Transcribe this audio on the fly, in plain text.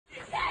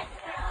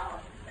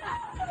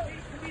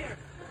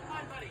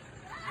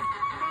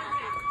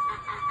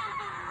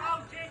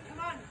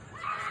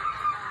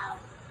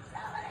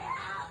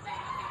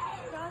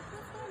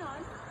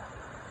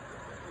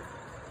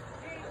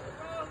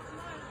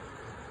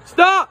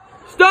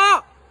Stop!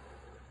 Stop!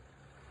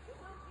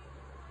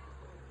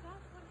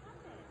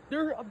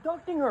 They're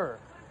abducting her.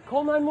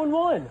 Call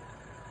 911.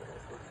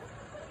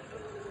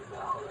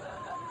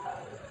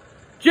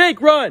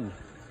 Jake, run!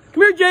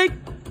 Come here, Jake!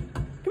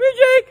 Come here,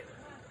 Jake!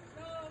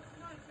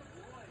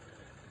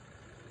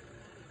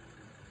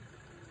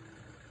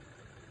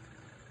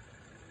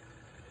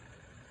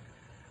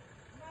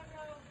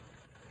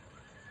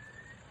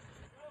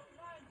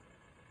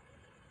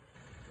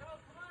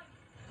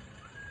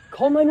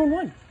 Call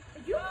 911.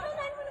 You call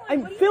 911.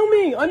 I'm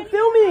filming! I'm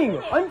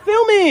filming! I'm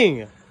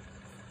filming!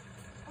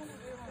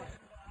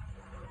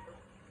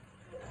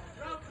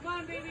 Bro, come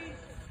on, baby.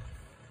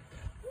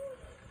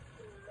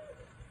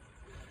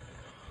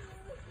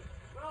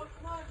 Bro,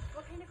 come on.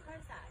 What kind of car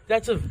is that?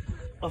 That's a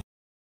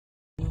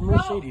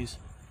Mercedes.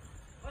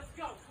 Let's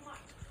go. Come on.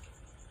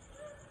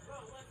 Bro,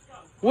 let's go.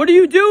 What are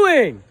you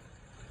doing?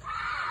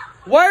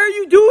 Why are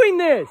you doing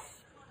this?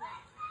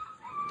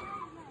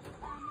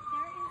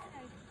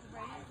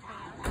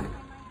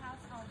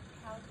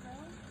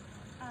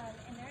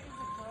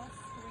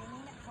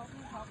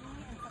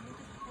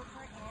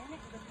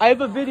 I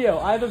have a video.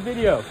 I have a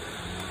video.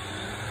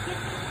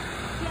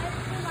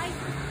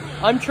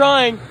 I'm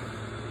trying.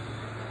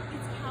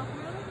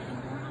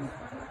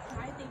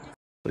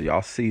 So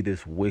y'all see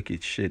this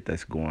wicked shit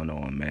that's going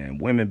on, man.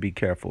 Women, be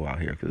careful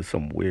out here, because there's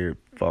some weird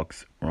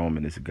fucks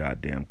roaming this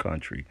goddamn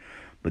country.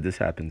 But this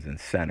happens in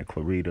Santa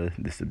Clarita.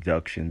 This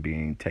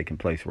abduction taking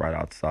place right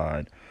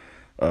outside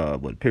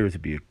what appears to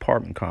be an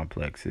apartment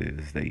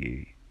complexes.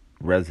 The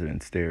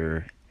residents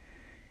there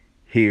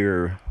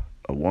hear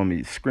a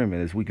woman screaming,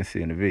 as we can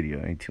see in the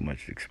video. Ain't too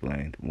much to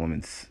explain. The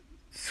woman's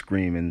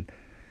screaming.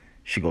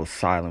 She goes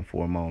silent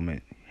for a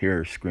moment. Hear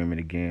her screaming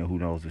again. Who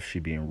knows if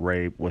she's being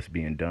raped, what's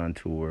being done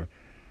to her.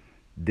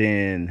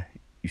 Then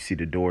you see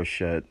the door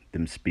shut,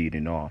 them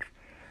speeding off.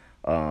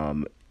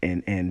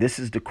 And this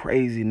is the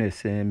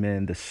craziness and,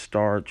 man, the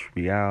starch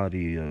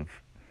reality of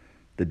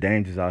the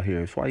dangers out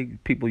here. It's why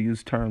people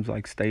use terms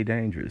like stay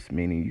dangerous,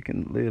 meaning you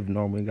can live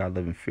normally, you gotta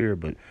live in fear,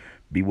 but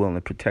be willing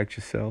to protect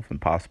yourself and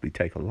possibly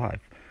take a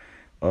life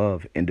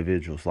of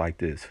individuals like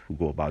this who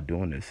go about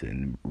doing this.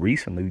 And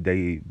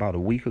recently, about a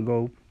week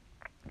ago,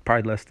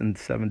 probably less than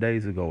 7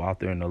 days ago, out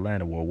there in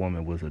Atlanta, where a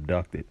woman was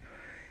abducted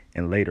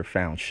and later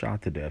found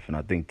shot to death. And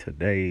I think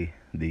today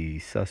the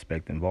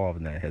suspect involved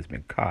in that has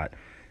been caught.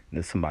 And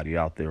there's somebody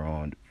out there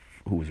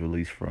who was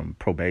released from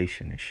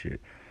probation and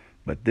shit.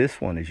 But this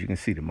one, as you can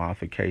see, the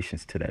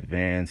modifications to that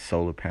van,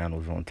 solar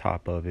panels on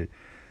top of it.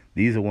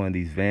 These are one of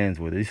these vans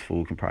where this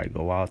fool can probably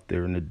go out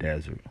there in the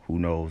desert. Who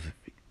knows?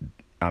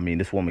 I mean,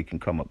 this woman can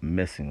come up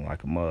missing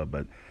like a mud,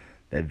 but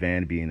that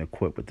van being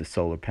equipped with the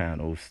solar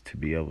panels to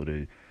be able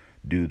to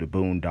do the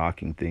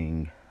boondocking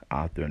thing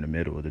out there in the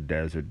middle of the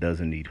desert,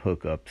 doesn't need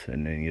hookups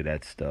and any of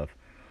that stuff.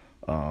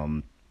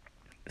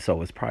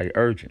 So it's probably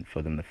urgent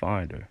for them to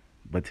find her.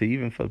 But to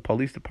even for the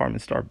police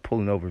department start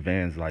pulling over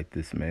vans like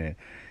this, man,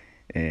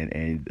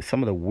 and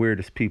some of the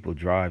weirdest people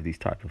drive these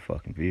type of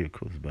fucking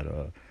vehicles.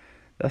 But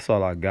that's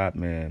all I got,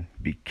 man.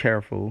 Be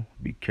careful,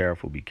 be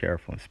careful, be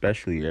careful.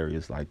 Especially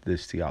areas like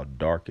this. See how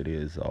dark it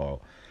is,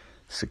 all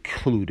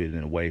secluded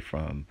and away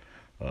from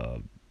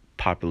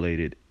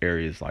populated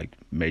areas like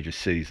major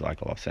cities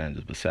like Los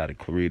Angeles. But Santa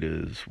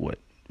Clarita is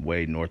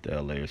way north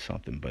of LA or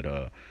something.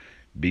 But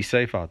be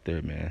safe out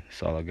there, man.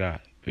 That's all I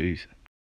got. Peace.